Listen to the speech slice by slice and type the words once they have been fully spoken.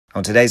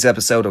On today's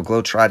episode of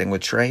Globetrotting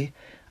with Trey,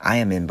 I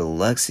am in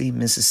Biloxi,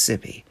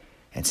 Mississippi,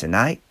 and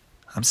tonight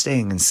I'm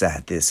staying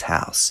inside this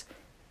house.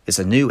 It's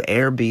a new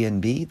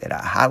Airbnb that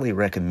I highly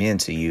recommend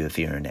to you if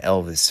you're an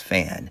Elvis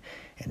fan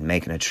and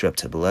making a trip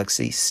to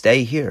Biloxi.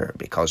 Stay here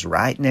because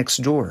right next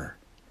door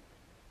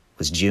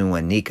was June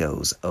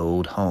Juanico's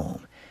old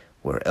home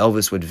where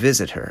Elvis would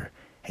visit her.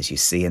 As you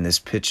see in this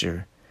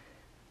picture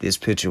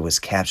was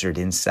captured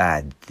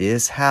inside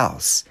this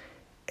house.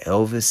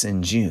 Elvis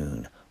and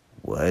June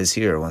was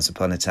here once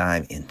upon a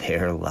time in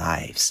their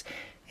lives.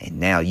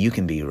 And now you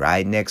can be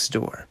right next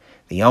door.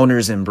 The owner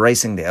is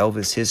embracing the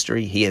Elvis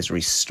history. He has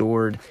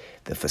restored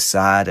the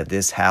facade of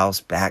this house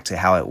back to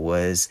how it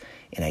was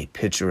in a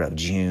picture of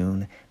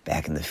June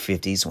back in the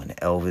 50s when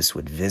Elvis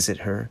would visit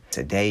her.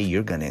 Today,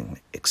 you're going to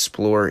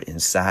explore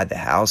inside the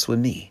house with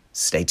me.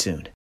 Stay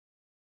tuned.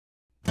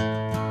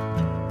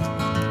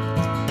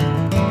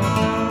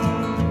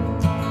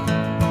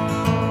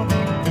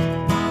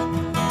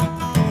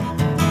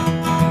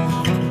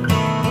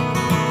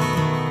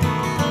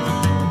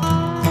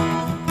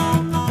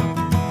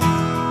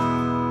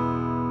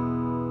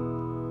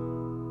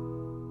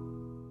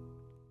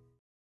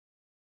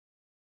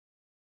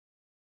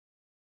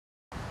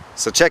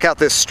 So check out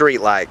this street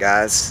light,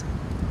 guys.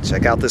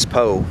 Check out this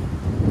pole.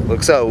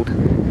 Looks old.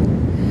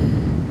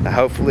 Now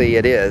hopefully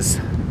it is,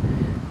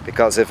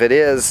 because if it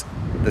is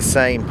the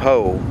same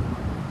pole,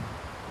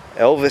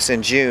 Elvis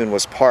and June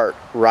was parked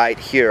right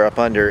here up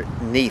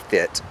underneath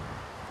it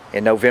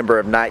in November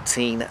of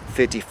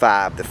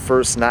 1955, the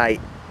first night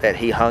that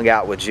he hung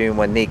out with June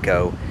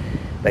Juanico.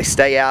 They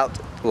stay out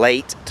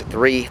late to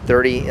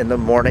 3:30 in the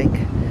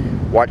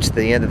morning. Watch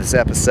the end of this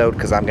episode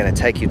because I'm going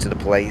to take you to the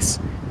place.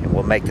 And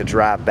we'll make the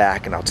drive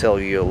back and I'll tell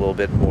you a little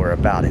bit more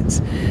about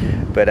it.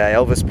 But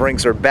Elvis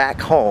brings her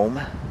back home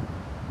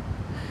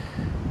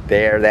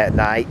there that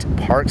night,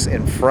 parks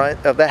in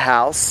front of the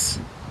house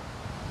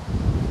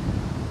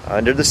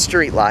under the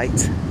street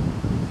light,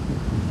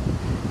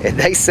 and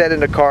they sat in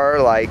the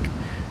car like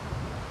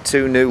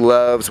two new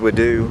loves would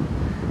do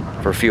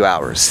for a few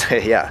hours.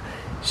 Yeah,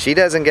 she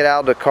doesn't get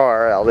out of the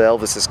car, out of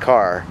Elvis's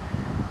car,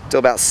 till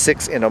about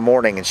 6 in the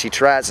morning, and she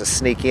tries to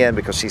sneak in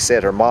because she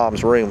said her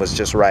mom's room was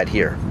just right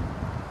here.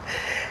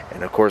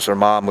 And of course her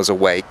mom was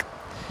awake,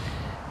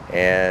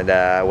 and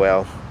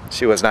well,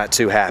 she was not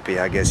too happy,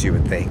 I guess you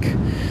would think.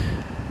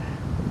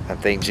 I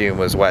think June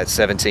was, what,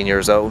 17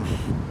 years old?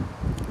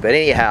 But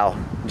anyhow,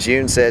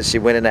 June says she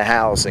went in the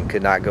house and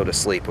could not go to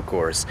sleep, of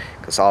course,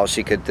 because all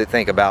she could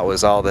think about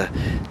was all the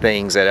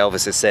things that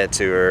Elvis had said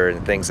to her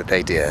and things that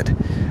they did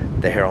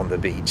there on the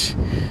beach,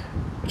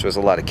 which was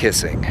a lot of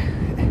kissing.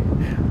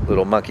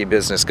 Little monkey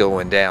business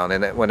going down,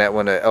 and one of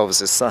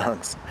Elvis's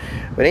songs.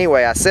 But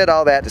anyway, I said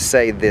all that to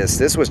say this.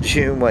 This was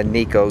June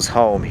Juanico's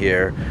home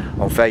here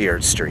on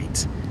Fayard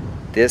Street.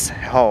 This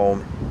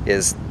home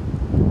is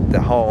the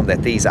home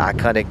that these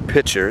iconic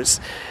pictures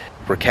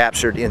were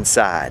captured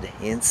inside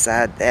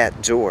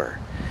that door.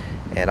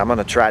 And I'm going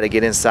to try to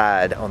get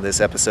inside on this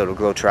episode of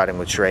Globetrotting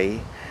with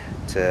Trey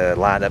to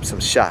line up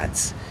some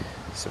shots.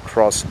 So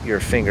cross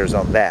your fingers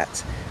on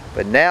that.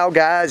 But now,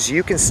 guys,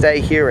 you can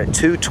stay here at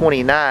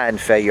 229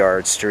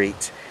 Fayard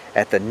Street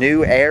at the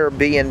new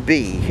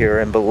Airbnb here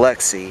in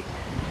Biloxi,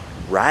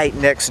 right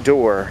next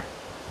door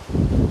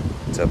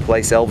to a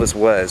place Elvis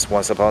was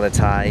once upon a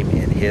time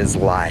in his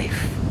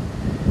life.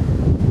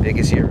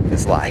 Biggest year of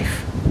his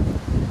life.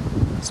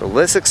 So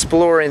let's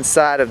explore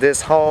inside of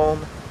this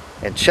home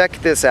and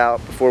check this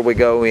out before we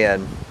go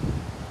in.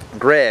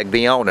 Greg,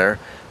 the owner,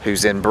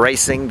 who's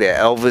embracing the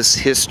Elvis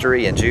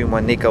history and June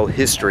Juanico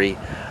history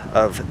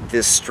of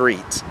this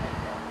street.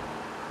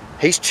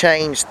 He's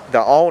changed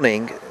the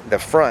awning, the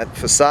front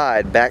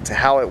facade, back to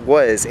how it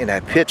was in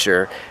a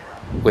picture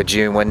with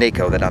June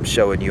Juanico that I'm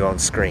showing you on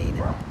screen.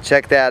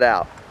 Check that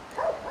out.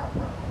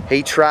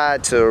 He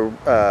tried to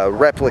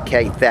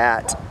replicate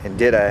that and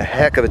did a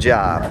heck of a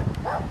job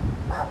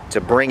to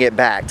bring it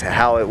back to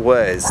how it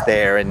was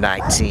there in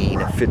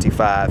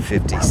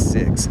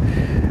 1955-56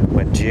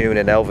 when June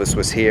and Elvis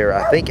was here.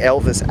 I think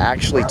Elvis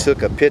actually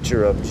took a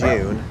picture of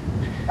June.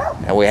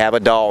 And we have a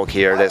dog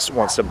here that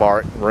wants to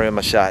bark, ruin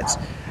my shots.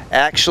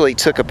 Actually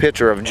took a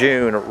picture of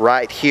June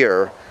right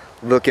here,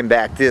 looking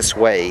back this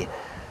way,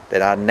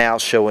 that I'm now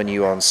showing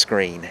you on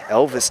screen.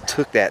 Elvis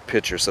took that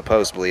picture,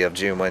 supposedly, of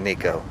June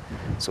Juanico.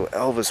 So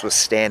Elvis was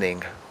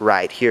standing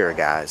right here,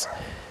 guys.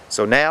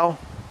 So now,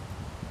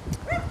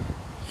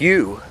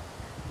 you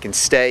can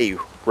stay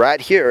right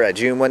here at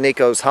June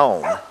Juanico's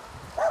home,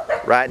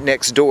 right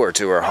next door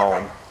to her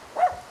home,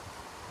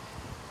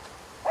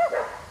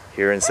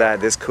 here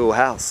inside this cool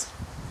house.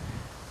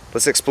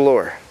 Let's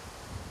explore.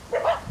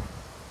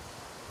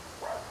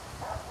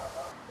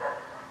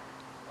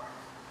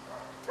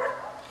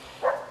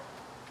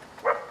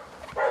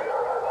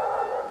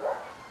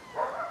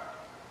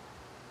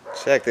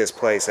 Check this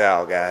place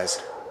out,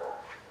 guys.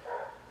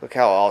 Look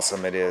how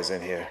awesome it is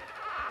in here.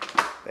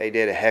 They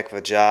did a heck of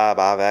a job.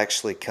 I've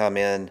actually come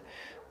in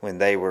when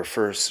they were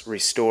first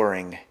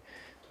restoring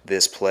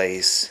this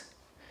place.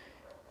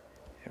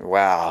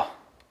 Wow.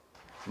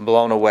 I'm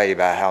blown away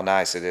by how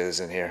nice it is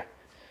in here.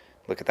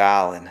 Look at the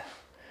island.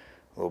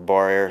 Little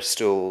bar air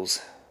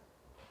stools.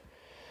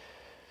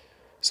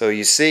 So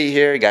you see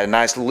here, you got a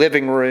nice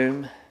living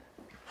room.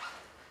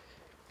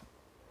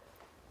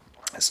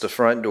 That's the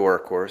front door,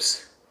 of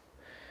course.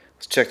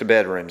 Let's check the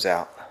bedrooms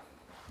out.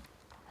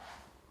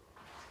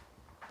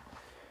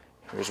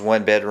 Here's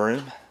one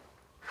bedroom.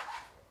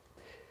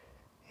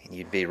 And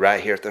you'd be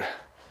right here at the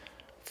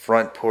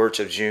front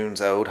porch of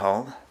June's old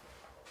home.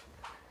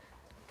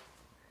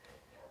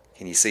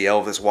 Can you see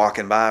Elvis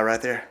walking by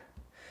right there?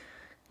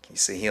 Can you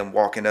see him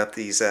walking up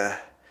these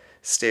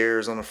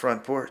stairs on the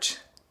front porch?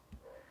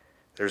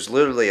 There's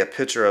literally a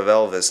picture of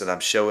Elvis that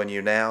I'm showing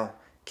you now,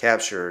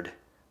 captured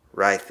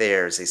right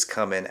there as he's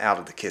coming out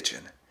of the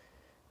kitchen.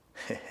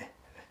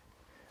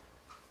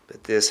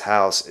 But this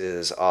house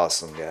is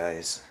awesome,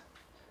 guys.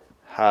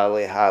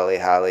 Highly, highly,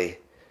 highly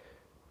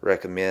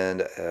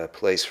recommend a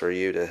place for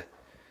you to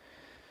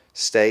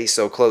stay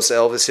so close to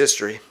Elvis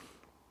history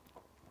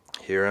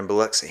here in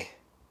Biloxi.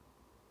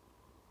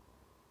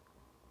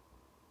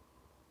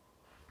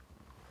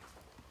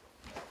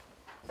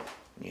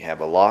 You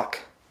have a lock.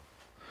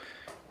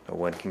 No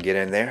one can get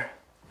in there.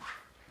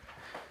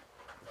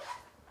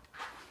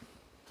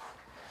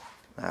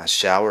 Nice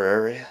shower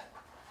area.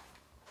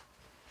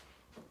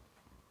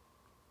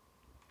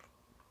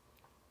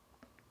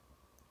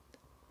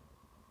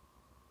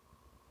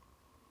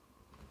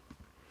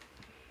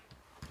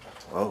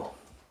 Whoa,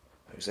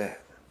 who's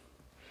that?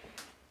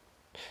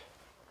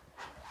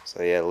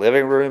 So yeah,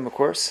 living room, of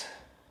course.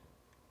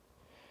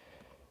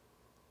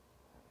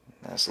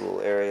 Nice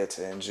little area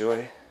to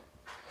enjoy.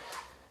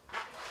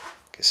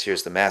 Guess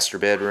here's the master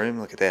bedroom.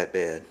 Look at that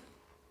bed.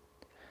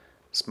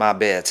 It's my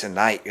bed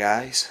tonight,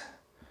 guys.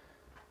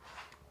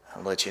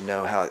 I'll let you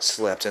know how it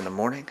slept in the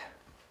morning.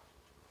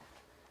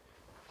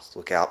 Let's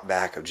look out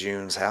back of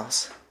June's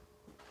house.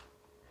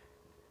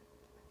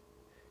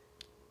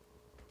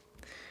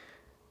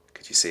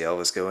 Could you see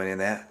Elvis going in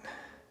that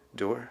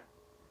door?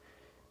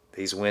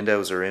 These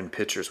windows are in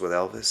pictures with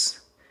Elvis.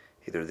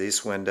 Either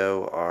this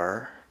window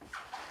or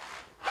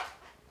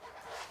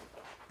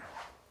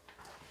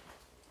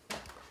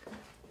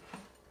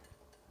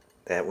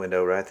that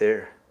window right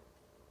there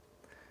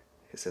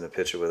is in a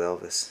picture with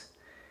Elvis.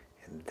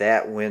 And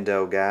that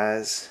window,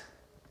 guys,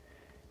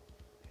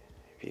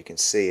 if you can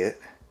see it,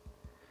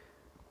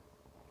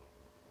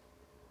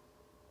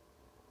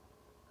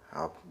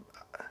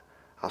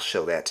 I'll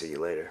show that to you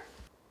later.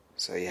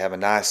 So you have a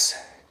nice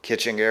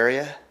kitchen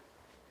area.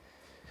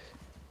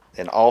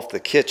 Then off the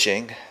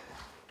kitchen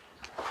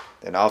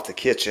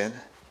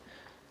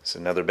is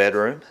another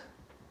bedroom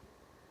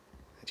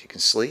that you can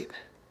sleep.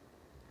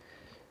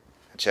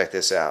 And check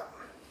this out.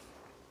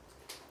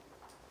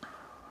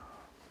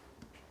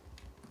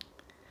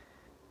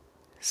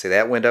 See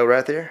that window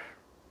right there?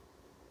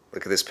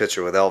 Look at this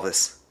picture with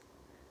Elvis.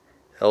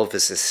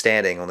 Elvis is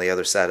standing on the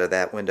other side of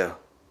that window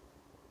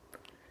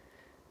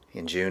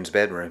in June's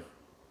bedroom.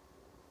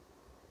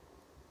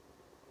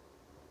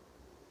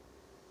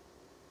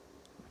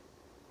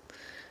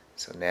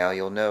 So now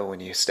you'll know when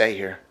you stay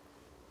here.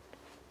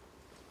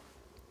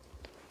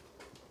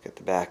 Look at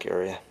the back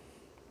area.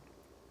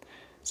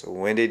 It's a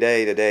windy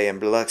day today in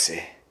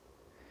Biloxi.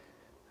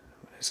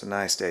 It's a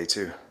nice day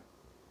too.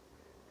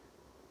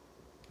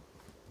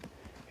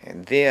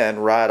 And then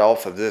right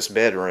off of this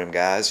bedroom,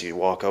 guys, you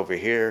walk over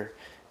here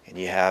and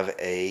you have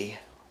a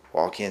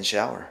walk-in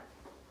shower.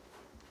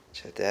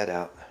 Check that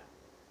out.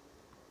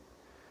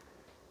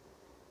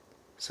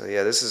 So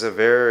yeah, this is a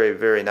very,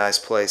 very nice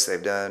place.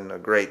 They've done a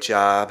great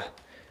job.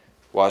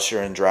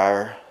 Washer and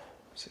dryer,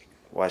 so you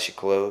can wash your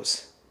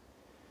clothes.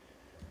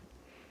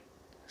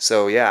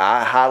 So yeah,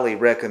 I highly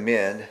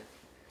recommend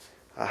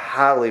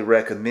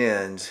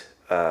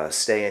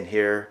staying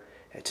here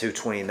at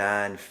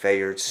 229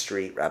 Fayard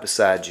Street, right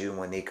beside June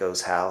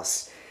Juanico's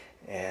house.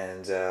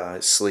 And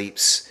it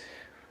sleeps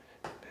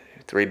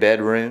 3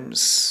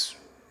 bedrooms,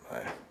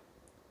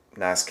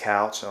 nice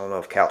couch. I don't know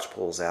if couch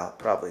pulls out,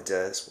 probably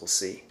does, we'll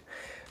see.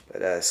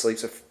 But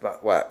sleeps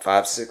what,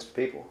 5-6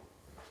 people.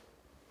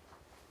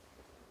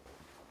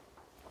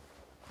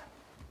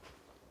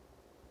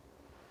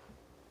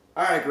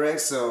 Alright, Greg,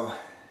 so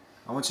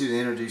I want you to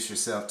introduce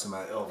yourself to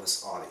my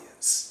Elvis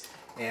audience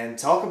and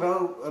talk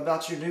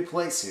about your new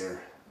place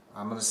here.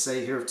 I'm going to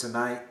say here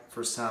tonight,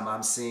 first time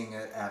I'm seeing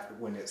it after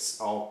when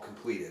it's all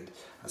completed.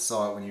 I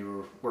saw it when you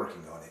were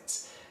working on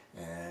it,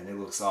 and it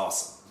looks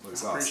awesome. I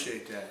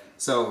appreciate that.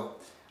 So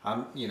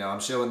I'm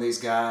showing these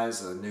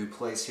guys a new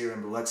place here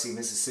in Biloxi,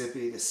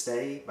 Mississippi to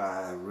stay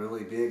by a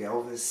really big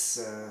Elvis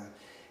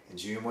and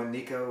June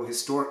Juanico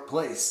historic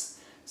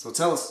place. So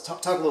tell us,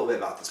 talk a little bit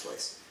about this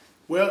place.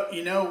 Well,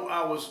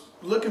 I was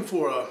looking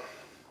for a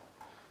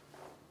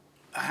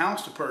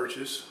house to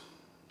purchase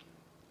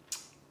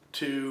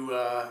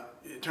to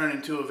turn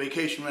into a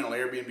vacation rental,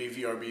 AirBnB,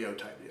 Vrbo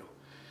type deal.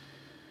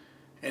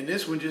 And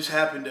this one just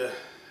happened to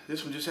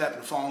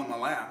fall in my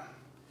lap.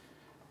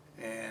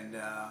 And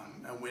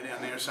I went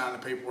down there, signed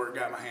the paperwork,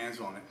 got my hands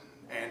on it,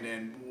 and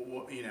then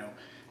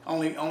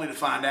only to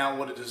find out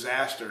what a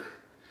disaster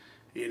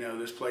you know,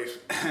 this place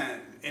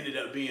ended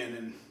up being,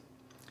 and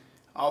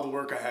all the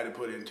work I had to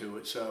put into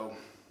it. So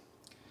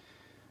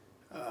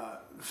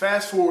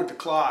fast forward the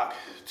clock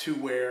to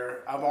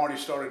where I've already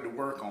started to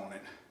work on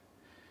it.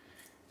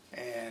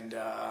 And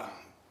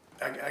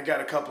I got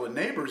a couple of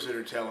neighbors that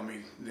are telling me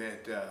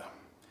that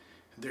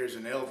there's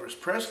an Elvis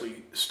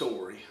Presley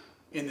story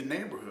in the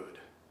neighborhood.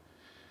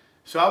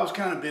 So I was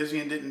kind of busy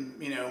and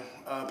didn't, you know,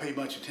 pay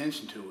much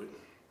attention to it.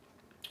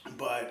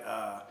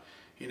 But,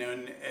 you know,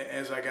 and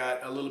as I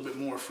got a little bit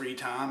more free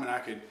time and I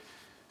could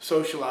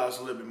socialize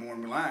a little bit more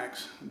and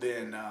relax,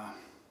 then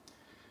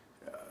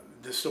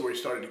the story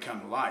started to come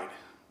to light.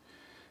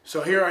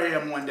 So here I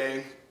am one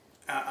day,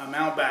 I'm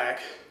out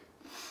back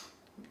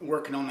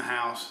working on the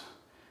house,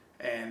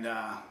 and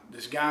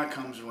this guy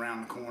comes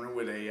around the corner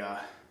with a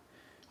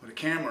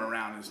camera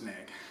around his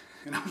neck.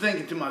 And I'm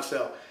thinking to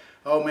myself,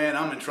 oh man,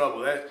 I'm in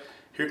trouble.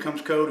 Here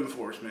comes code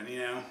enforcement, you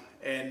know.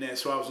 And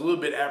so I was a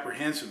little bit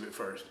apprehensive at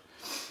first.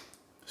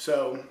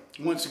 So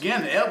once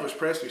again, the Elvis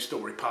Presley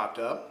story popped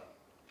up,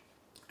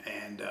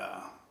 and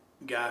the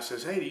guy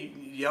says, hey, do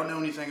y'all know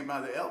anything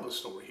about the Elvis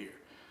story here?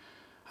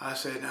 I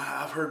said,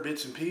 I've heard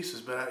bits and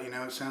pieces, but you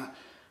know,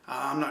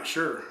 I'm not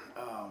sure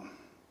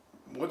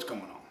what's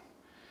going on.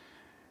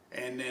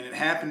 And then it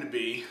happened to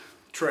be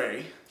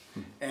Trey,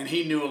 and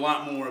he knew a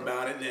lot more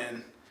about it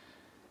than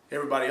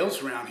everybody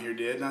else around here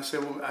did. And I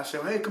said,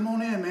 well, hey, come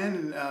on in,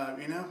 man,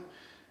 and you know,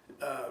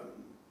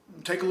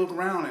 take a look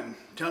around and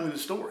tell me the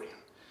story.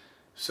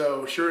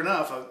 So sure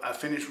enough, I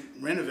finished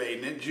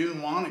renovating it.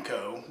 June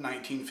Juanico,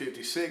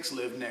 1956,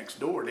 lived next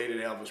door,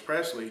 dated Elvis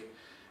Presley.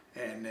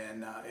 And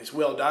then it's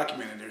well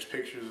documented. There's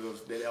pictures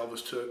that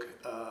Elvis took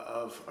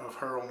of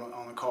her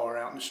on the car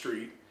out in the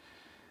street.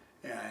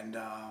 And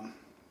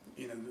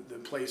you know, the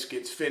place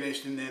gets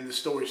finished, and then the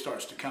story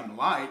starts to come to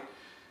light.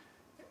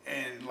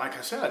 And like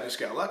I said, I just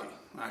got lucky.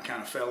 I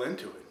kind of fell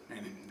into it,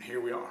 and here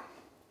we are.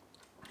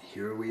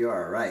 Here we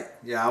are, right.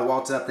 Yeah, I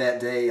walked up that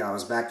day. I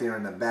was back there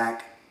in the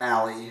back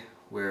alley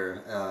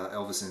where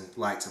Elvis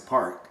liked to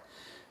park,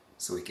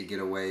 so he could get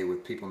away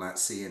with people not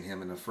seeing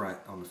him in the front,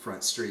 on the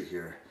front street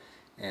here.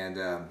 And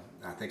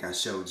I think I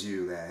showed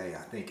you that, hey,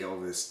 I think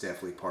Elvis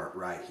definitely parked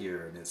right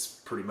here, and it's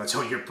pretty much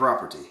on your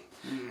property.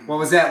 Mm-hmm. What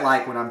was that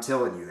like when I'm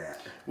telling you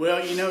that?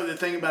 Well, you know, the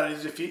thing about it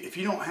is, if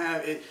you don't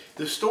have it,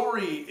 the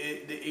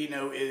story, you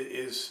know,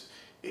 it's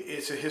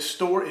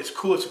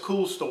cool. It's a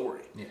cool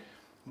story. Yeah.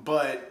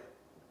 But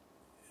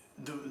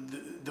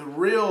the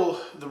real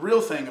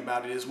thing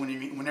about it is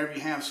whenever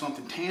you have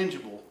something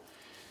tangible,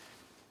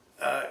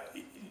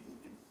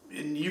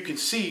 and you can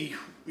see,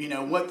 you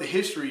know, what the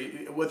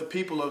history, what the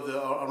people of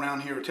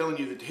around here are telling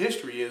you that the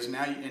history is.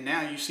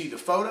 Now you see the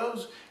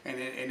photos, and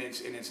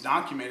it's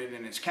documented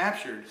and it's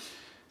captured.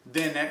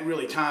 Then that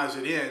really ties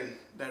it in.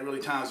 That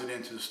really ties it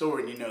into the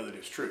story, and you know that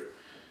it's true,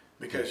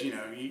 because you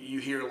know you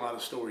hear a lot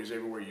of stories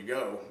everywhere you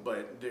go,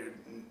 but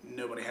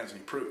nobody has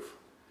any proof.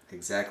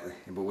 Exactly,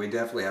 but we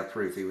definitely have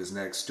proof. He was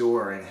next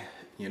door, and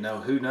you know,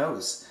 who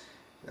knows?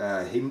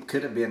 He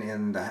could have been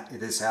in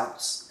this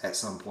house at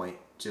some point,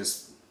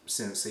 just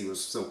since he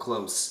was so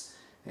close.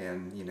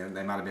 And you know,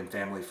 they might have been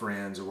family,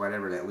 friends, or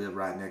whatever that lived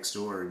right next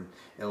door, and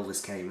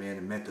Elvis came in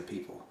and met the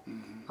people.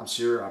 Mm-hmm. I'm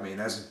sure, I mean,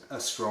 that's a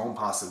strong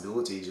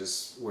possibility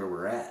just where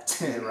we're at,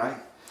 right?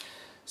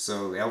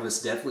 So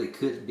Elvis definitely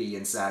could be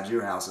inside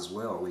your house as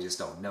well. We just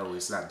don't know.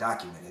 It's not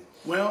documented.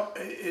 Well,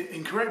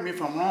 and correct me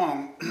if I'm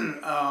wrong,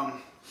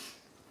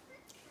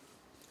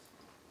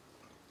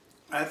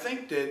 I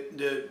think that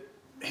the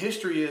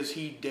history is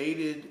they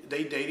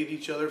dated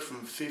each other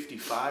from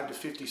 55 to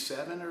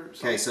 57 or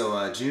something. Okay,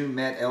 so June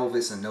met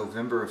Elvis in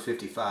November of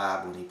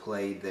 55 when he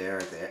played there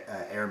at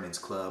the Airmen's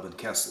Club in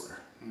Kessler.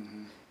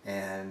 Mm-hmm.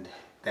 And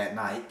that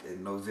night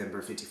in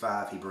November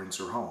 55, he brings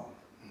her home,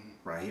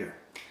 right here,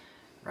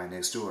 right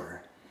next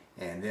door.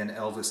 And then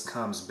Elvis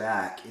comes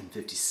back in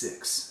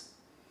 56.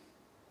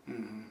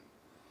 Mm-hmm.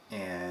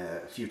 And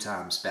a few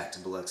times back to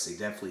Biloxi.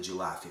 Definitely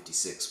July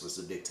 56 was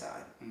the big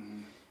time.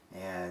 Mm-hmm.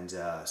 And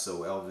so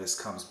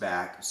Elvis comes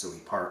back, so he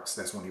parks.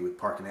 That's when he would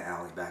park in the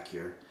alley back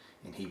here,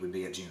 and he would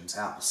be at June's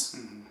house.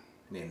 Mm-hmm.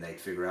 And then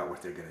they'd figure out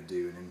what they're going to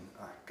do, and then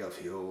Guff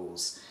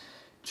Hills,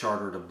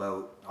 chartered a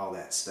boat, all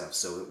that stuff.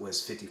 So it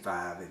was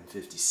 55 and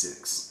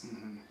 56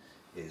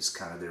 is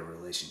kind of their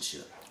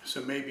relationship.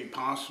 So maybe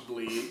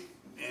possibly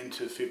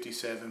into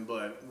 57,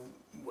 but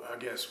I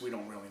guess we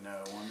don't really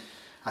know.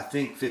 I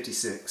think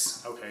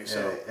 56. Okay,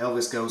 so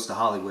Elvis goes to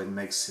Hollywood and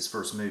makes his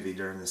first movie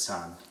during this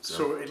time.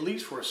 So at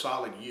least for a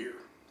solid year.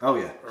 Oh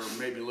yeah. Or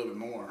maybe a little bit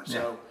more. Yeah.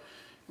 So,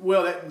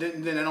 well,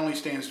 then it only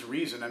stands to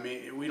reason. I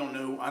mean, we don't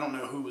know. I don't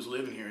know who was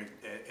living here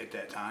at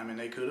that time, and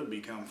they could have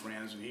become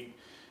friends. And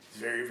it's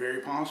very, very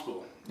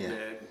possible. Yeah.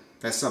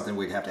 That's something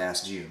we'd have to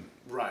ask June.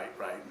 Right.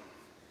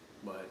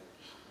 But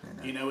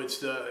you know, it's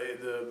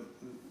the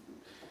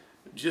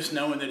just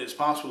knowing that it's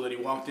possible that he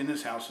walked in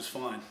this house is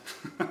fun.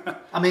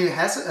 I mean, it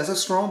has a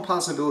strong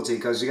possibility,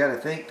 because you got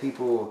to think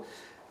people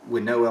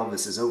would know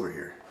Elvis is over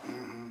here.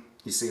 Mm-hmm.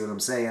 You see what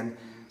I'm saying?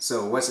 Mm-hmm.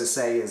 So what's it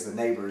say is the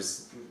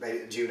neighbors,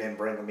 June didn't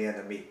bring them in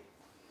to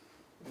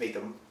meet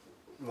them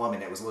woman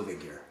that was living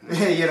here.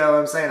 You know what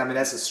I'm saying? I mean,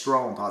 that's a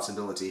strong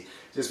possibility.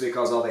 Just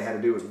because all they had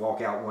to do was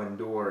walk out one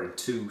door and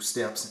 2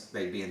 steps,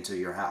 they'd be into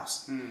your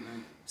house.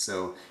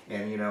 So,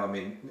 and you know, I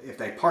mean, if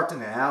they parked in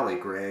the alley,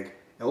 Greg,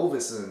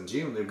 Elvis and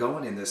June, they're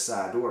going in this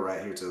side door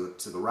right here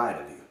to the right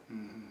of you,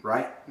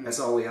 right? That's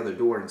the only other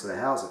door into the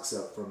house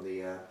except from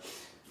the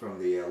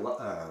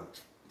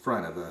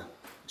front of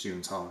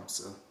June's home.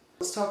 So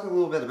let's talk a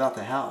little bit about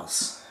the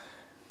house.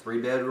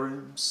 3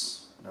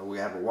 bedrooms. You know, we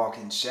have a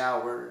walk-in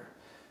shower,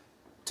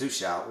 2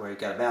 shower. Well, you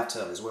got a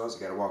bathtub as well. So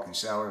you got a walk-in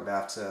shower, a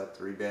bathtub,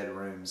 3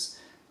 bedrooms.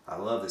 I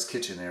love this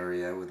kitchen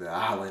area with the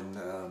island.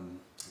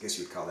 I guess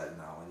you'd call that an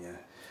island,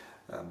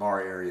 yeah.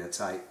 Bar area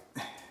type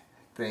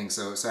thing.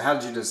 So how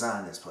did you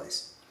design this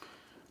place?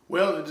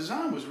 Well, the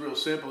design was real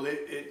simple.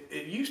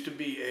 It used to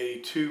be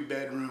a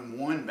 2-bedroom,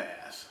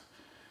 1-bath,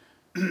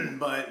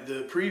 but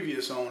the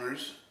previous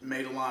owners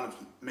made a lot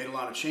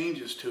of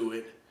changes to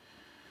it,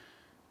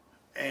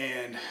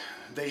 and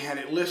they had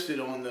it listed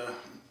on the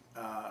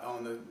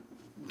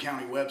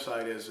county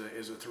website as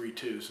a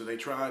 3-2. So they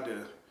tried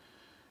to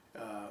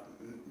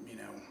you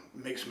know,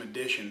 make some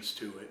additions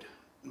to it,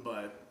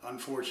 but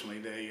unfortunately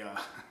they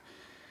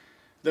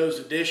those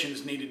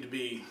additions needed to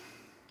be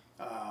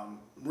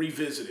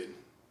revisited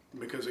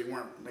because they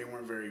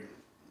weren't very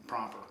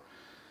proper.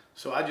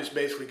 So I just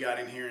basically got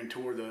in here and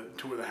tore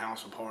the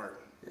house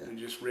apart. Yeah. And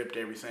just ripped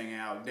everything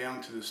out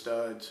down to the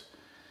studs.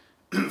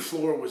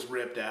 Floor was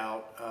ripped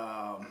out.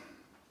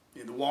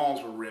 The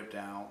walls were ripped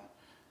out,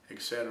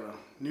 etc.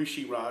 New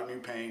sheetrock, new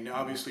paint.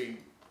 Obviously,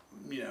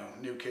 you know,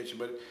 new kitchen,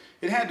 but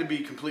it had to be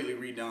completely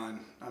redone.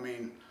 I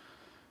mean,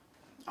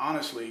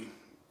 honestly,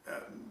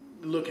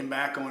 looking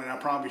back on it, I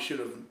probably should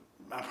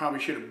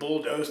have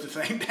bulldozed the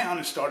thing down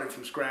and started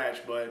from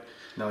scratch. But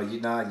no, you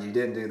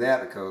didn't do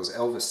that because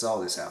Elvis saw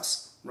this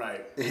house.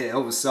 Right. Yeah,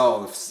 Elvis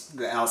saw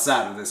the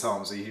outside of this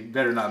home, so you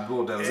better not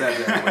bulldoze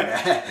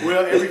that.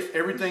 Well,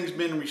 everything's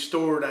been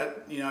restored.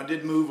 I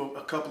did move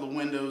a couple of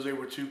windows; they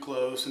were too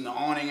close, and the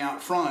awning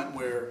out front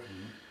where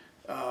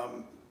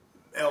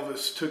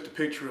Elvis took the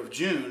picture of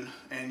June,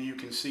 and you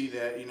can see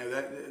that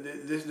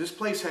that this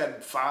place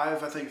had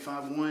 5, I think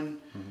 5, 1,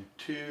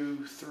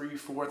 2, 3,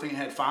 4. I think it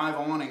had 5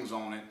 awnings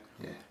on it.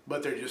 Yeah.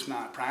 But they're just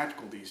not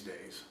practical these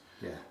days.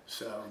 Yeah.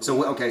 So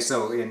okay,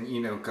 so and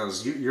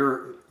because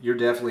you're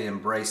definitely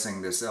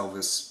embracing this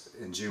Elvis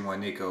and June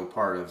Juanico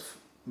part of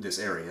this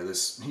area,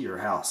 your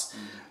house.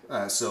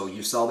 So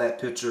you saw that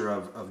picture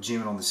of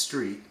June on the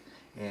street,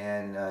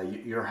 and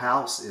your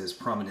house is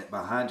prominent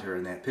behind her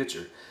in that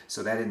picture.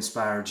 So that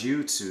inspired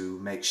you to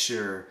make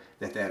sure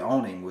that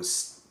awning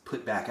was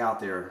put back out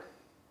there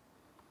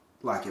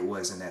like it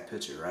was in that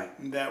picture, right?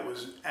 That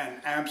was an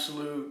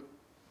absolute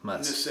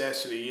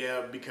necessity,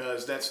 yeah,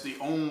 because that's the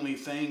only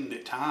thing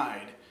that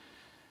tied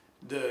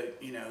the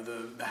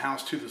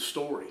house to the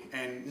story,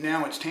 and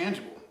now it's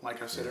tangible.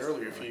 Like I said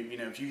earlier,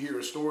 if you hear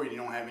a story and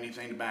you don't have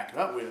anything to back it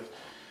up with,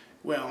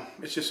 well,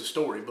 it's just a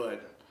story,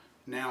 but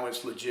now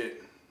it's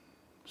legit.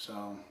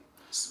 So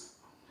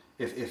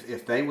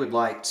if they would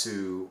like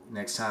to,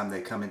 next time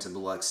they come into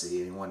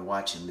Biloxi, anyone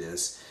watching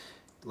this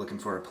looking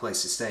for a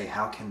place to stay,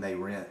 how can they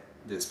rent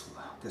this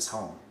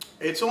home?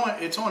 It's on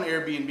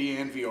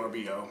AirBnB and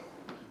Vrbo.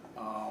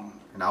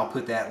 And I'll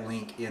put that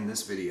link in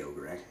this video,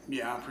 Greg.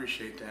 Yeah, I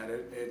appreciate that.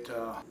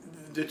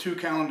 The 2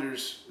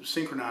 calendars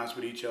synchronize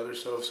with each other,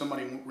 so if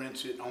somebody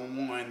rents it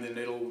on one, then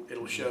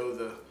it'll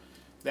show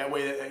that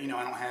way that I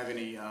don't have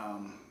any I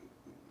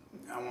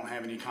won't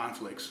have any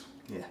conflicts.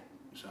 Yeah.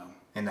 So.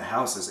 And the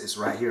house is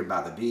right here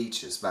by the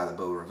beach. It's by the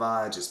Beau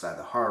Rivage. It's by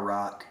the Hard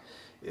Rock.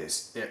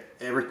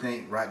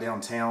 Everything right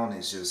downtown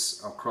is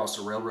just across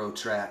the railroad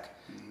track.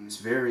 It's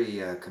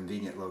very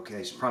convenient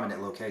location,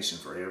 prominent location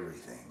for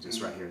everything,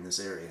 just right here in this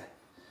area.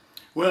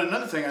 Well,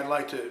 another thing I'd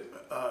like to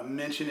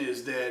mention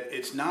is that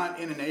it's not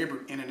in a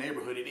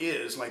neighborhood. It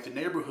is like the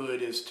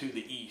neighborhood is to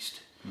the east,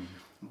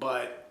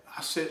 but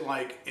I sit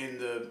like in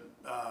the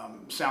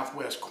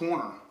southwest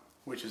corner,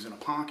 which is in a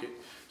pocket.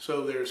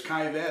 So there's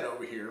Calumet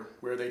over here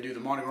where they do the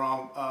Mardi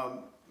Gras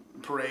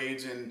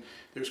parades, and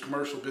there's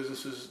commercial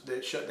businesses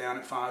that shut down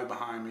at 5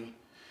 behind me,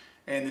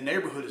 and the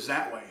neighborhood is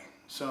that way.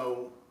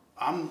 So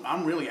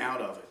I'm really out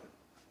of it,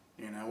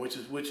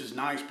 which is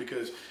nice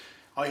because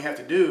all you have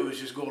to do is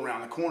just go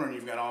around the corner and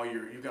you've got all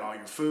your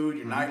food,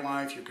 your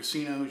nightlife, your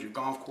casinos, your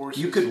golf courses.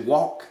 You could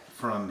walk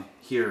from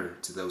here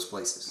to those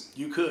places.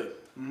 You could.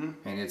 And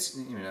it's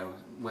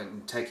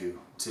wouldn't take you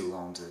too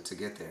long to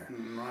get there.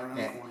 Right around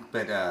the corner.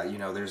 But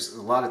there's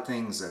a lot of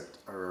things that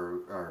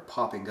are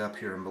popping up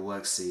here in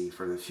Biloxi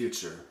for the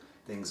future.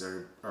 Things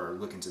are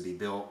looking to be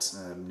built.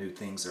 New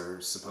things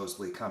are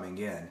supposedly coming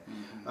in.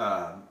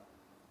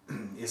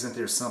 Isn't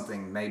there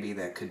something maybe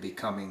that could be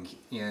coming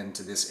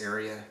into this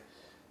area?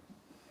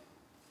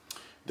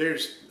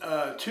 There's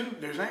 2.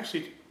 There's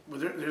actually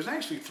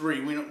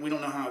 3. We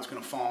don't know how it's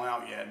going to fall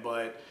out yet,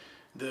 but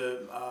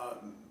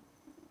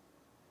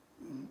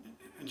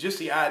just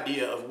the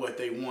idea of what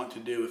they want to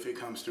do if it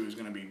comes through is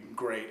going to be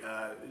great.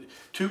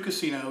 2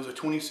 casinos, a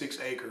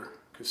 26-acre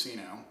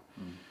casino,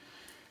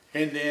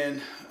 And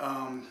then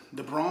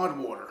the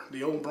Broadwater,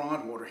 the old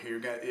Broadwater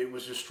here, it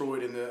was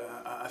destroyed in the,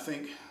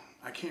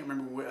 I can't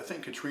remember, I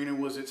think Katrina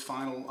was its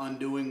final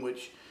undoing,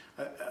 which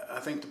I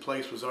think the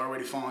place was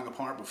already falling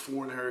apart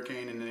before the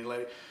hurricane, and then they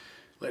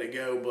let it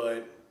go.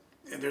 But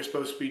they're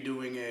supposed to be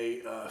doing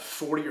a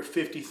 40 or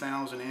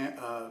 50,000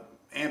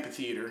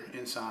 amphitheater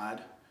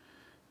inside.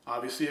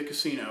 Obviously a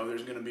casino.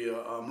 There's going to be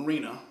a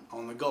marina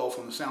on the Gulf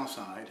on the south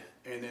side,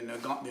 and then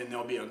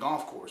there'll be a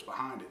golf course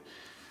behind it.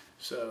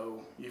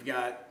 So you've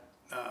got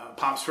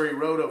Pops Ferry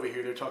Road over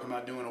here. They're talking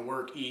about doing a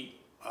work, eat,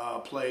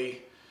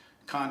 play,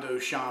 condo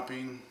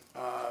shopping,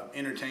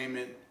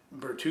 entertainment,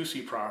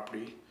 Bertucci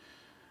property.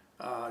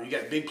 You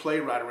got Big Play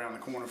right around the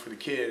corner for the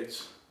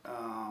kids.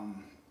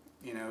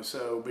 You know,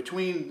 so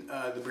between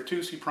the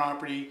Bertucci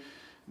property,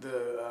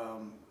 the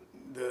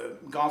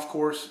golf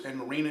course and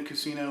marina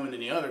casino, and then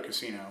the other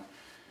casino,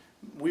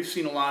 we've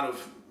seen a lot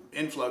of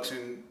influx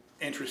in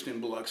interest in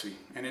Biloxi,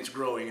 and it's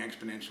growing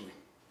exponentially.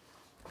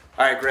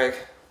 All right, Greg,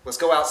 let's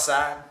go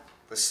outside.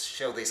 Let's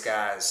show these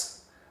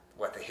guys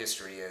what the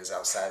history is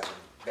outside your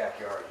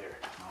backyard here.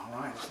 All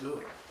right, let's do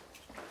it.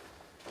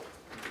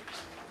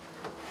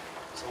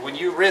 So when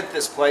you rent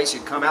this place,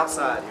 you come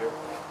outside here.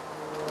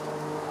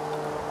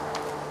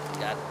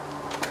 Got it.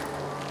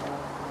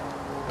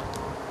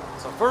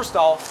 So first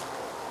off,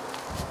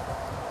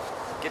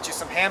 get you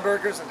some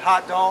hamburgers and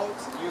hot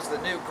dogs. Use the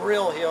new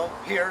grill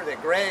here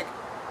that Greg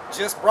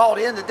just brought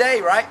in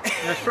today, right?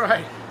 That's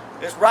right.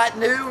 It's right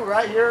new,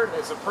 right here.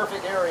 It's a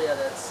perfect area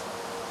that's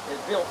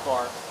built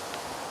for it.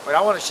 But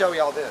I want to show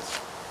y'all this.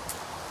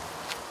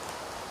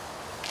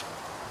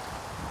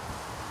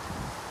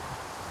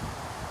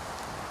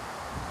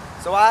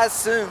 So I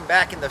assume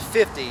back in the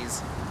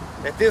 50s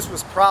that this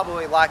was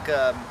probably like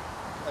a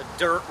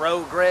dirt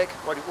road, Greg.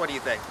 What do you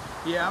think?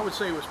 Yeah, I would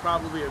say it was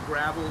probably a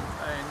gravel,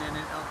 and then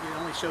it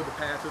only showed the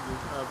path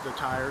of the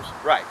tires.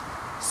 Right.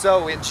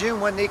 So in June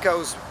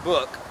Juanico's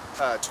book,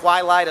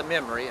 Twilight of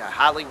Memory, I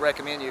highly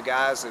recommend you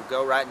guys to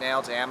go right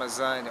now to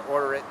Amazon and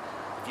order it.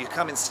 If you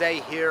come and stay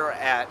here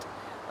at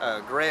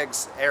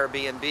Greg's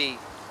AirBnB,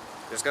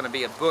 there's going to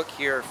be a book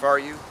here for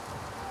you,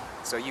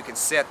 so you can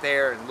sit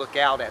there and look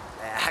out at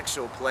the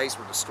actual place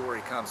where the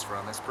story comes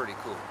from. It's pretty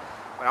cool.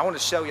 But I want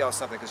to show y'all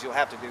something, because you'll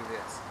have to do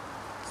this.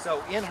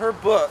 So in her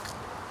book,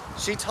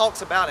 she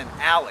talks about an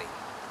alley.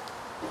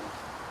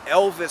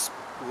 Elvis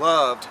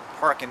loved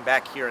parking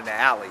back here in the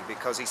alley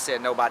because he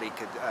said nobody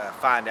could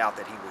find out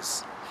that he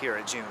was here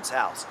at June's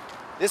house.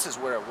 This is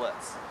where it was.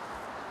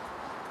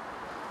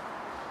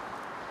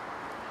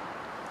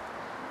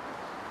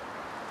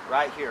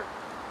 Right here.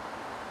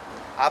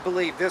 I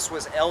believe this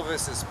was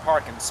Elvis's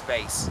parking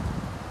space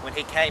when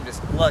he came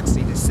to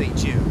Biloxi to see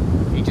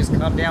June. He just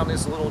come down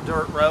this little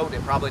dirt road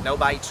that probably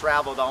nobody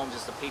traveled on,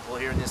 just the people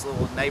here in this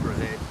little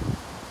neighborhood.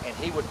 And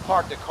he would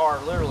park the car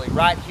literally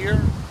right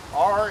here,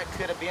 or it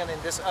could have been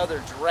in this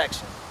other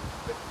direction.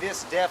 But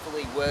this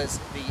definitely was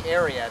the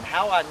area. And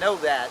how I know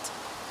that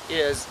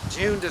is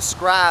June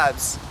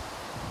describes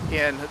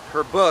in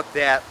her book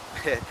that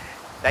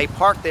they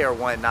parked there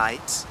one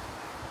night,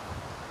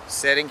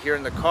 sitting here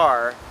in the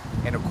car,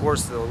 and of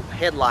course the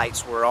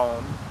headlights were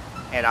on,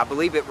 and I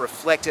believe it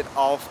reflected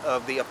off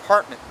of the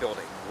apartment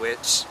building, which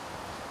is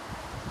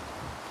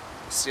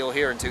still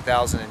here in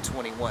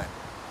 2021.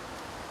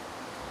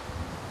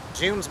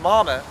 June's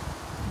mama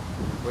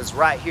was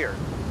right here.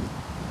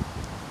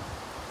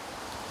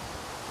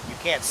 You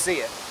can't see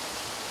it.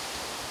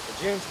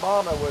 But June's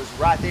mama was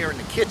right there in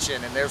the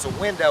kitchen, and there's a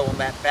window on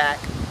that back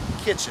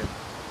kitchen.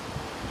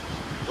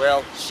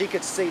 Well, she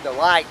could see the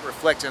light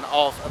reflecting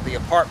off of the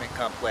apartment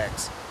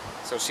complex.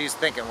 So she's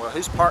thinking, well,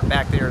 who's parked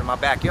back there in my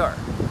backyard?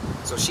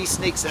 So she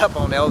sneaks up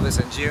on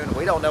Elvis and June.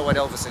 We don't know what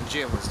Elvis and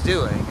June was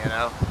doing, you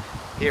know,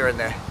 here in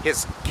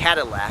his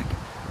Cadillac.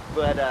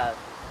 But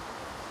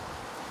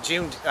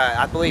June,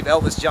 I believe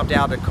Elvis jumped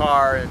out of the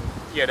car and,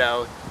 you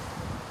know,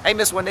 hey,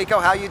 Miss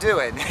Juanico, how you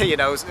doing? You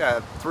know,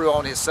 threw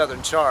on his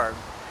Southern charm.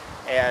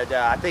 And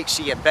I think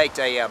she had baked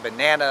a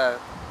banana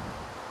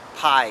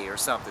pie or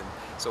something.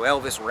 So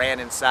Elvis ran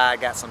inside,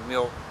 got some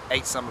milk,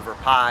 ate some of her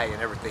pie,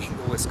 and everything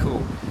was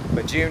cool.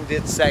 But June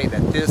did say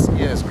that this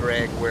is,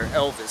 Greg, where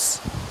Elvis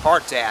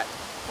parked at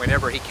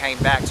whenever he came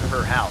back to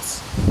her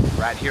house,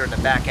 right here in the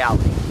back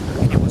alley.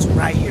 And it was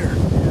right here.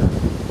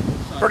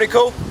 Yeah. Pretty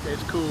cool?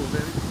 It's cool,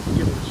 baby.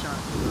 Give it a shot.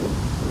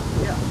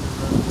 Yeah.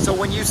 So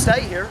when you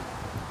stay here,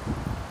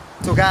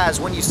 so guys,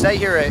 when you stay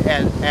here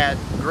at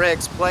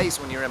Greg's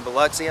place, when you're in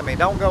Biloxi, I mean,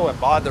 don't go and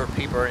bother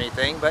people or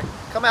anything, but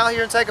come out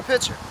here and take a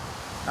picture.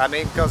 I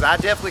mean, because I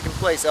definitely can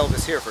place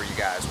Elvis here for you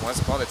guys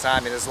once upon a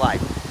time in his life.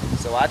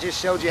 So I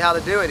just showed you how to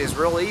do it. It's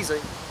real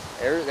easy.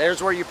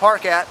 There's where you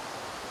park at.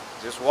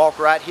 Just walk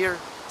right here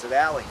to the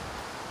alley.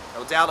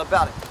 No doubt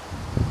about it.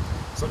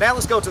 So now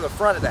let's go to the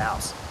front of the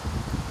house.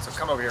 So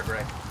come over here,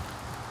 Greg.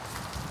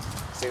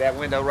 See that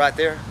window right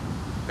there?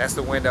 That's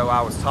the window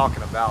I was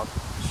talking about.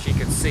 She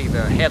could see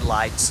the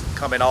headlights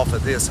coming off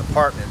of this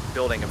apartment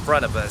building in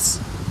front of us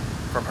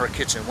from her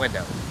kitchen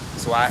window.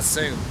 So I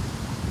assume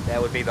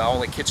that would be the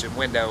only kitchen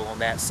window on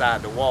that side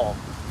of the wall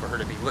for her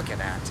to be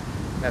looking at.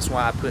 That's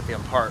why I put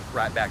them parked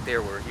right back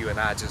there where you and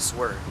I just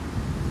were.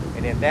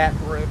 And in that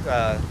room,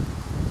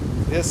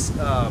 this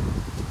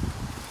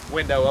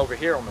window over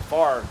here on the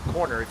far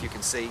corner, if you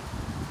can see,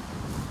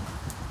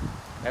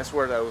 that's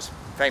where those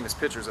famous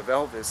pictures of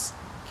Elvis,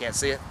 can't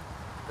see it,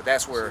 but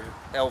that's where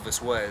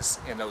Elvis was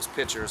in those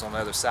pictures on the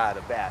other side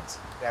of that.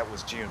 That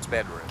was June's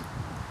bedroom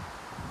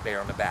there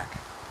on the back.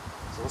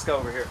 So let's go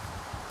over here.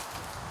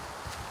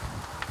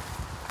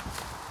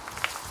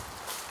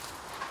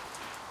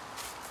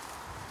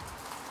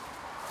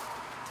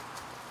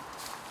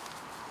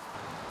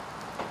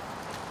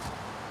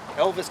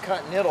 Elvis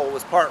Continental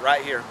was parked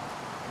right here.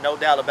 No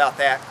doubt about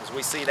that, because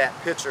we see that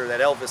picture that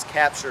Elvis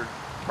captured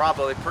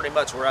probably pretty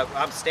much where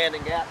I'm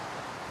standing at.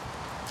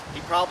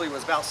 He probably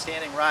was about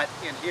standing right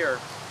in here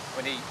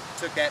when he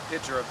took that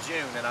picture of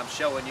June, and I'm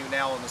showing you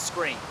now on the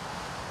screen.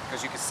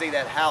 Because you can see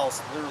that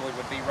house literally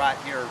would be right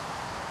here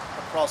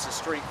across the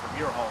street from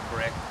your home,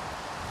 Greg.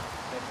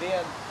 And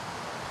then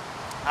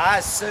I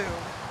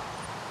assume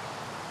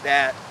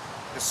that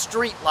the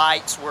street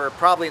lights were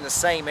probably in the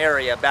same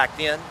area back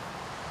then.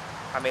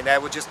 I mean,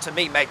 that would just, to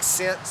me, make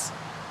sense.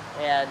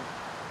 And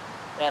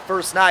that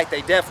first night,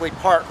 they definitely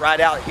parked right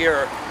out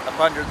here up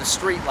under the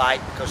street light,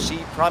 because she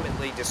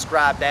prominently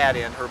described that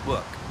in her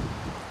book.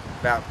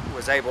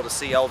 Was able to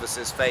see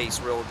Elvis's face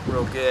real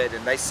good,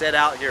 and they set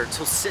out here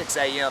till 6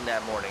 a.m.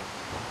 that morning.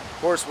 Of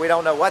course, we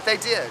don't know what they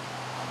did,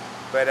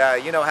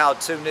 but you know how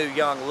two new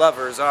young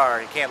lovers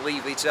are. You can't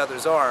leave each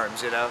other's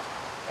arms, you know.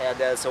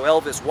 And so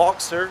Elvis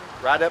walks her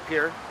right up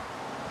here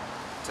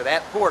to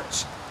that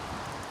porch,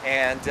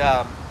 and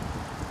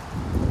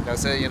I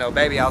said, you know,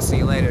 baby, I'll see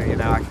you later. You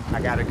know,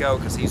 I gotta go,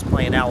 because he's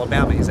playing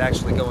Alabama. He's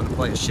actually going to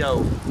play a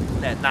show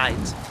that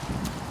night.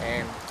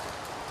 And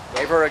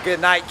gave her a good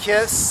night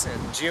kiss,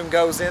 and June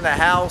goes in the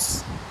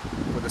house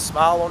with a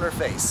smile on her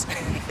face.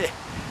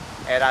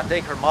 And I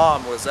think her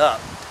mom was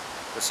up,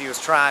 but she was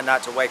trying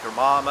not to wake her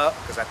mom up,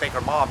 because I think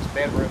her mom's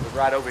bedroom was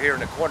right over here in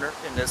the corner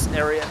in this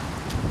area.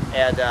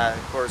 And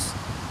of course,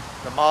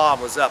 the mom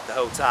was up the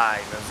whole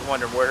time and was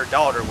wondering where her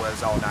daughter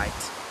was all night.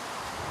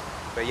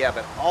 But yeah,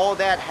 but all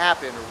that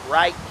happened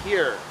right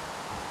here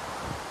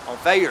on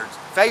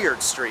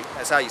Fayard Street,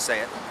 that's how you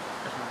say it,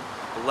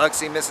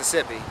 Biloxi,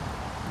 Mississippi.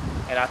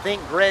 And I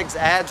think Greg's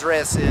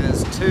address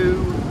is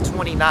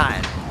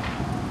 229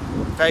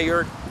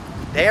 Fayard.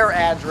 Their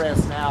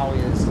address now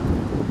is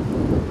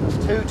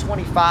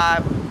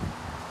 225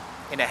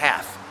 and a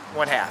half,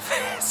 one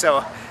half.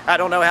 So I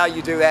don't know how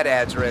you do that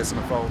address in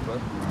the phone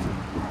book.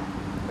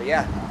 But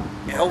yeah,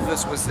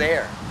 Elvis was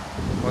there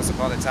once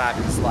upon a time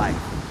in his life.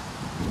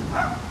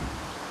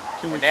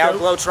 And now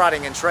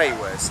Globetrotting and Trey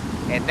was.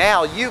 And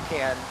now you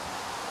can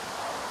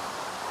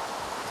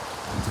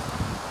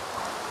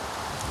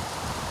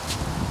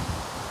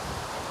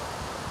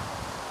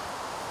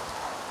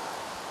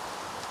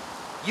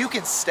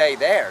stay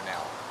there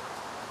now,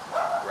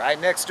 right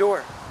next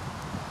door.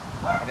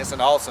 And it's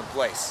an awesome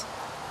place.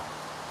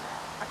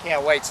 I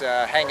can't wait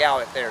to hang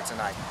out there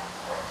tonight.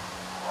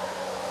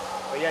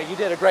 But yeah, you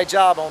did a great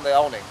job on the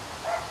awning.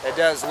 It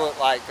does look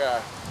like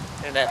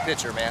in that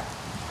picture, man.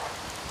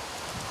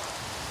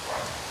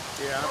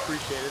 Yeah, I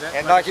appreciated that.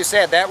 And like you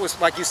said,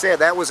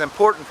 that was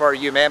important for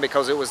you, man,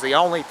 because it was the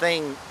only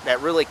thing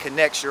that really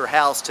connects your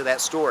house to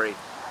that story.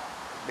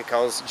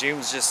 Because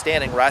June's just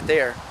standing right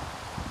there,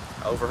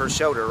 over her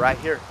shoulder, right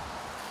here.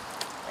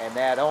 And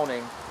that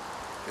awning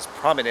is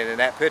prominent in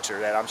that picture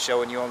that I'm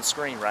showing you on the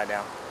screen right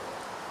now.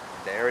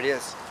 There it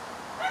is,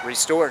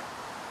 restored.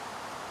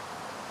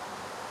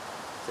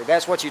 So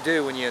that's what you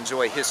do when you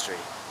enjoy history.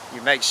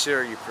 You make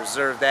sure you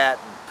preserve that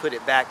and put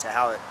it back to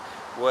how it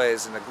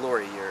was in the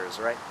glory years,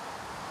 right?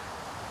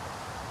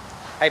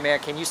 Hey man,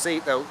 can you see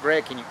though,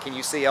 Greg? Can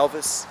you see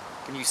Elvis?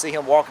 Can you see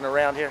him walking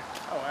around here?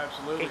 Oh,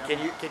 absolutely. Can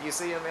you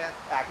see him, man?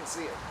 I can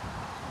see it.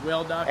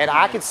 Well documented. And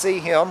I can see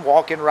him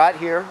walking right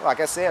here,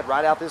 like I said,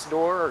 right out this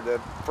door, or the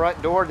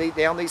front door,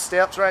 down these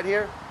steps right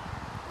here,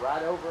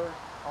 right over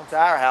onto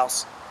our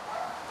house.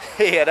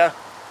 You know,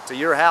 to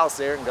your house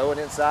there, and going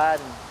inside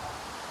and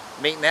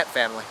meeting that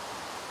family.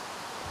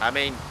 I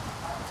mean,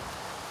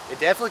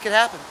 it definitely could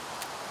happen.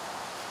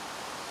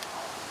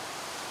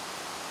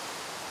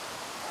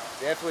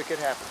 Definitely could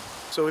happen.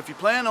 So if you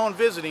plan on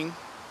visiting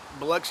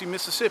Biloxi,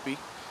 Mississippi,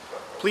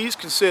 please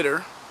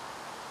consider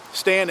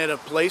staying at a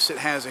place that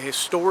has a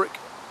historic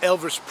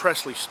Elvis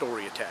Presley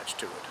story attached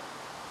to it.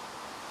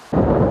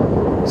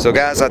 So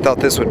guys, I thought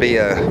this would be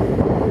a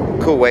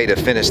cool way to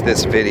finish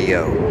this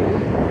video.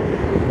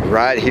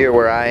 Right here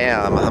where I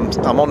am,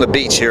 I'm on the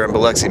beach here in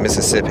Biloxi,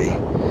 Mississippi.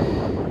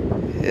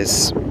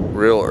 It's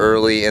real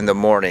early in the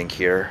morning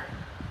here.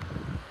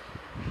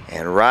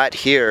 And right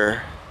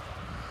here,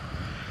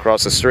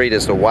 across the street,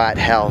 is the White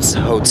House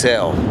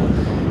Hotel.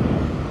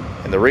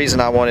 And the reason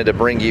I wanted to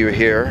bring you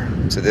here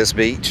to this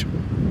beach,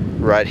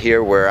 right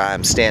here where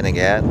I'm standing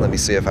at, let me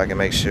see if I can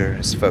make sure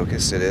it's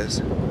focused. It is.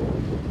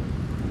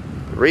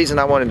 The reason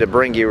I wanted to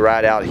bring you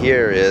right out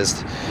here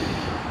is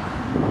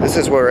this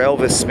is where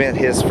Elvis spent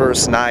his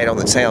first night on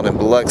the town in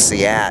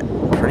Biloxi at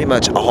pretty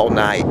much all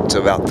night to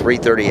about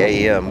 3:30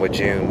 a.m. with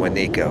June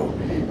Juanico.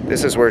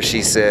 This is where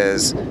she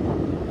says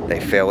they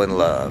fell in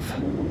love.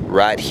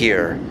 Right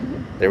here.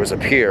 There was a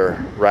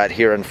pier right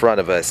here in front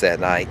of us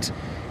that night,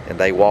 and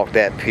they walked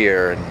that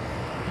pier and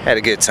had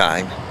a good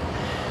time.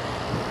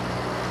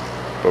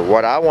 But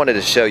what I wanted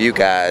to show you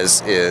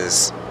guys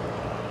is,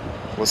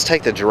 let's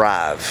take the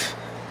drive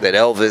that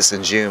Elvis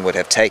and June would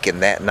have taken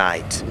that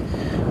night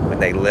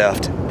when they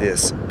left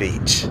this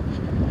beach.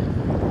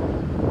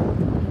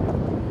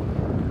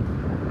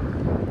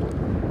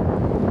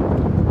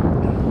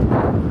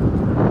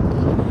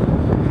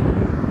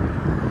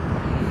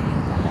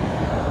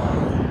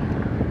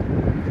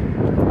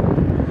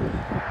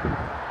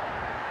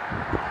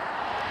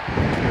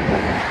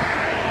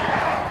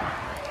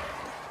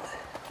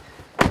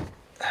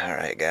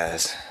 Alright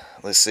guys,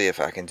 let's see if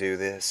I can do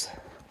this.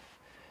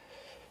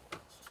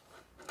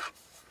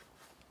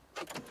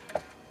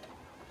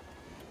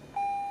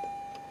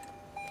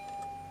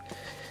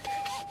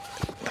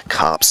 The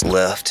cops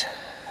left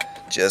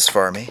just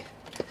for me.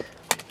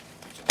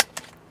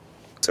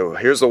 So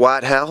here's the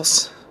White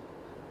House.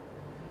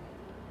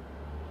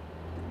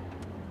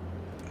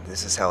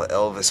 This is how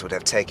Elvis would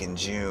have taken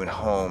June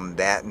home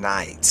that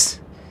night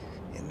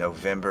in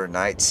November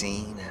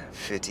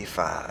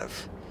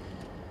 1955.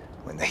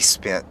 When they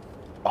spent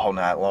all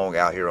night long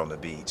out here on the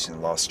beach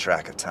and lost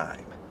track of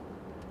time.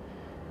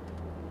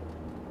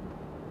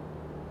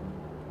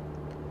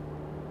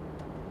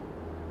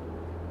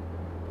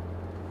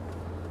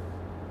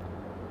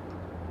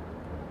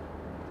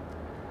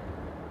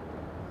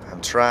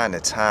 I'm trying to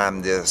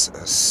time this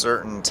a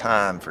certain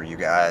time for you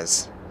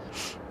guys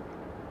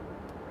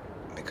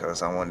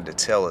because I wanted to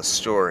tell a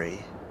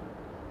story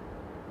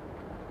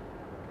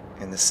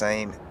in the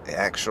same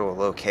actual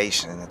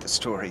location that the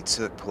story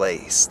took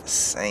place, the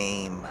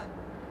same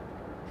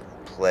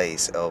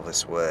place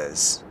Elvis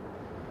was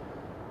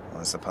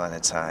once upon a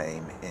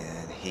time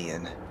in he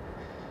and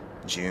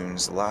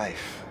June's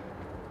life.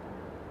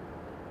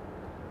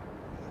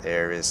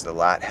 There is the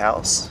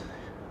lighthouse,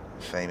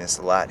 famous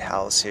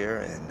lighthouse here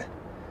in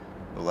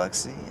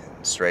Biloxi,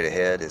 and straight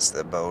ahead is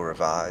the Beau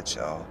Rivage,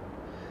 all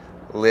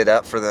lit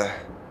up for the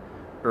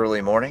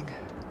early morning.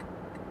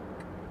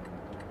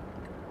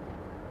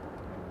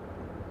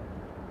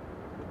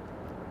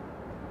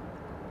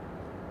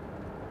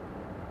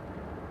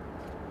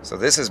 So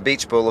this is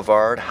Beach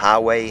Boulevard,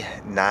 Highway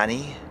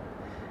 90.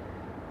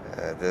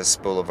 This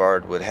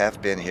boulevard would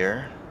have been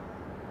here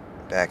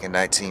back in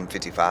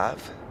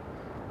 1955,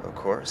 of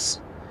course.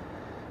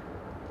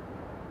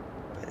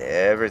 But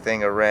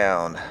everything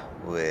around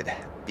would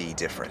be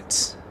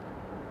different.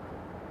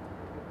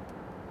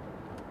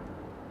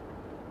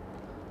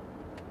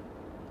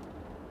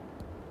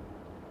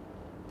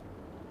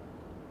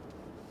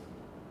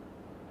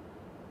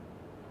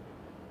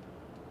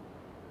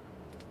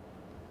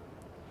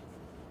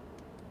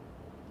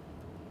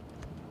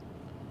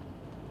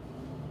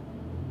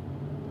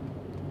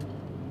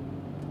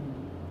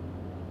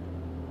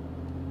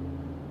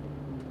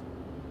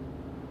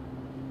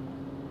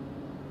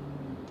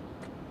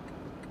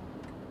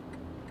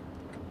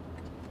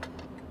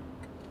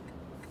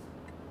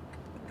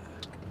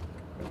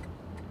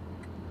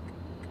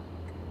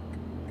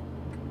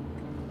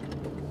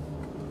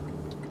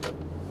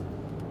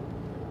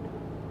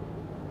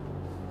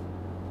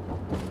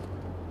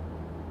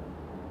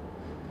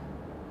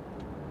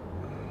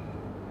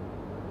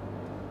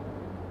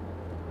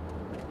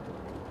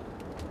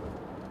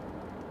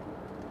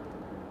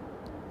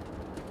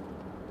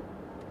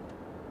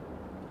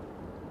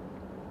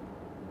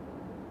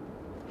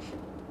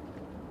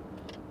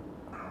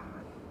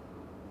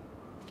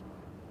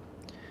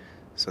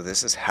 So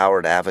this is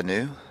Howard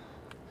Avenue,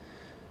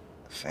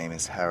 the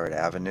famous Howard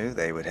Avenue.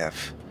 They would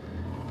have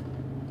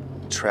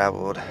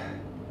traveled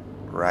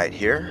right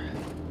here.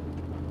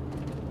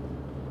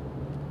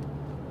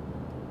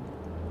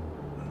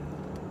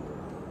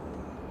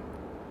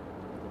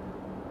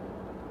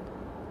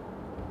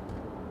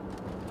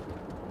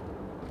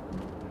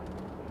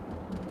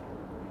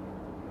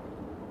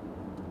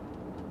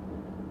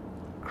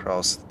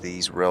 Across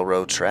these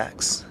railroad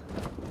tracks,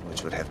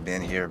 which would have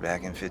been here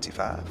back in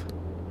 '55.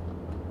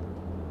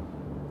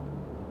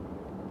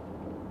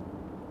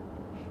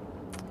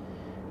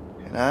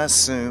 And I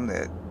assume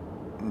that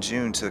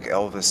June took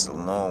Elvis the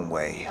long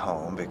way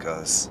home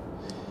because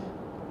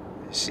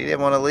she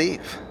didn't want to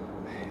leave.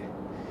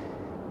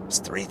 It's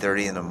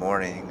 3:30 in the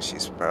morning.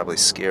 She's probably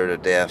scared to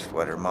death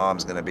what her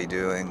mom's going to be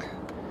doing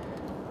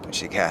when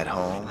she got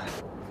home.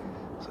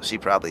 So she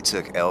probably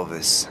took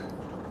Elvis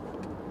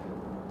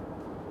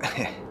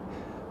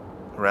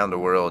around the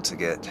world to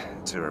get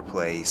to her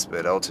place.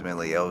 But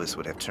ultimately Elvis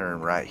would have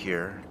turned right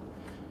here,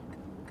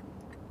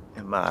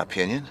 in my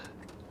opinion.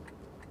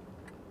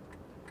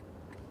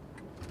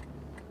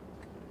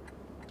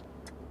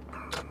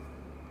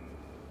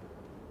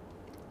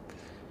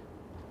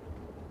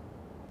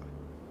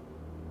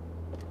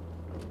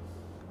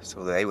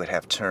 So they would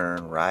have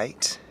turned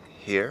right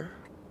here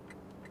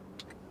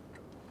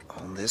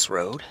on this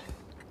road.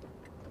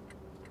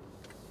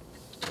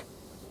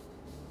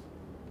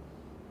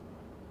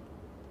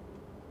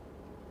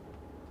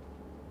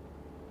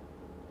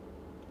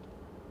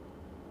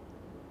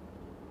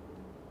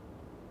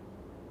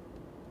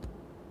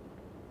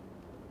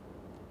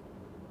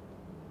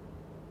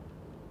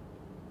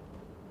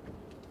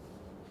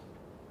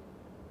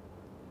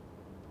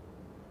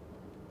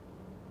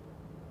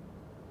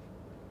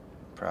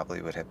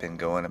 Probably would have been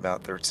going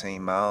about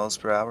 13 miles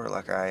per hour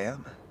like I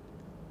am.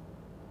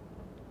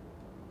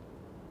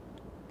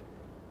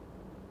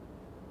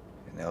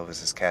 In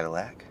Elvis's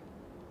Cadillac.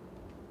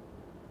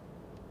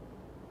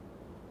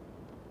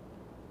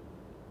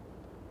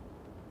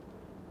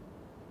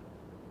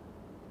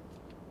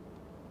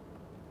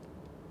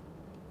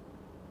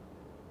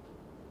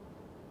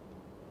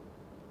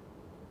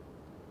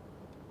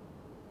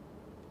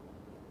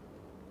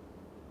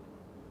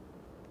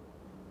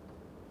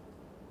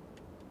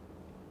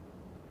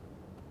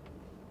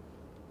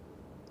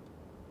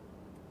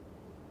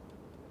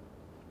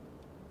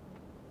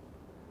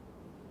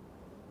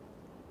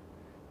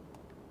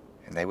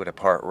 And they would have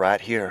parked right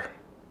here,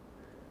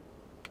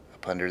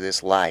 up under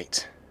this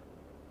light,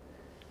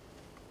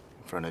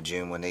 in front of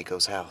June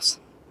Juanico's house.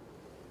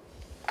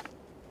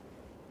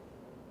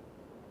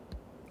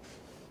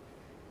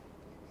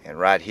 And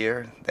right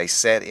here, they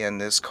sat in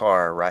this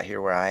car right here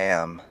where I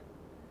am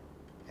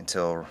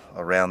until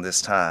around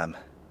this time,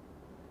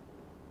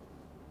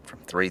 from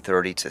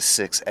 3:30 to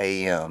 6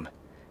 a.m.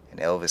 And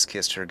Elvis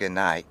kissed her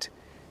goodnight,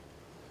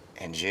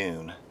 and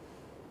June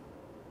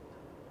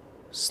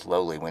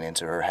slowly went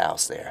into her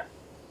house there.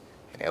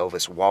 And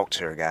Elvis walked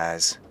her,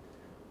 guys,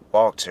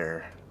 walked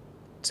her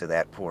to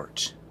that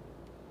porch.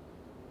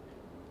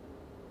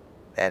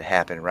 That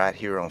happened right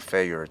here on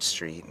Fayetteville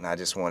Street, and I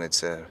just wanted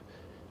to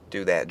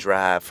do that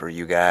drive for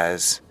you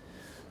guys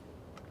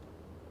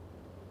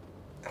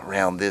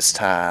around this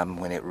time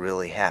when it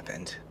really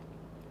happened.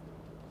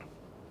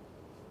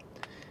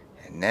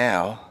 And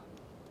now,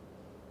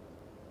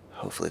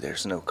 hopefully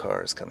there's no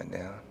cars coming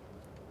down.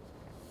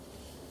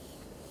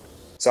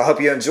 So I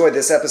hope you enjoyed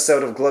this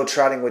episode of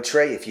Globetrotting with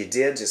Trey. If you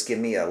did, just give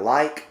me a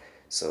like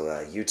so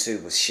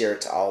YouTube will share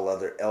it to all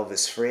other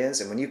Elvis friends.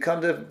 And when you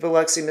come to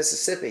Biloxi,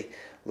 Mississippi,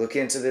 look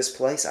into this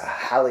place. I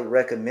highly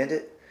recommend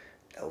it.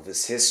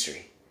 Elvis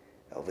history.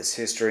 Elvis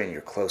history, and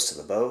you're close to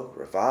the Beau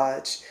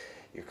Rivage.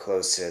 You're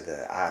close to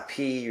the IP.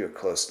 You're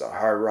close to the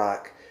Hard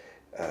Rock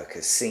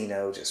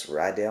Casino, just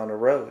right down the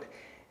road.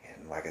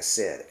 And like I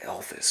said,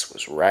 Elvis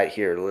was right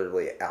here,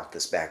 literally out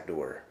this back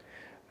door.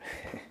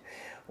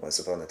 Once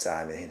upon a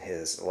time in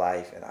his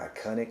life, and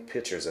iconic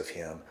pictures of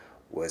him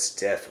was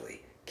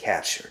definitely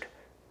captured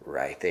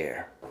right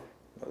there.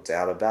 No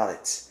doubt about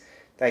it.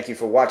 Thank you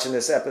for watching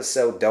this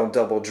episode. Don't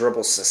double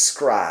dribble.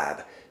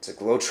 Subscribe to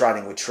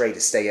Globetrotting with Trey to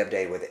stay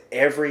updated with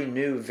every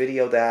new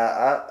video that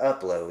I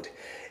upload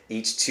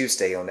each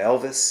Tuesday on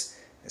Elvis,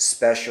 and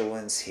special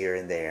ones here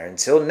and there.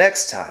 Until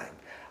next time,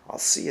 I'll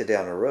see you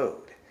down the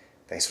road.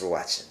 Thanks for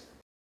watching.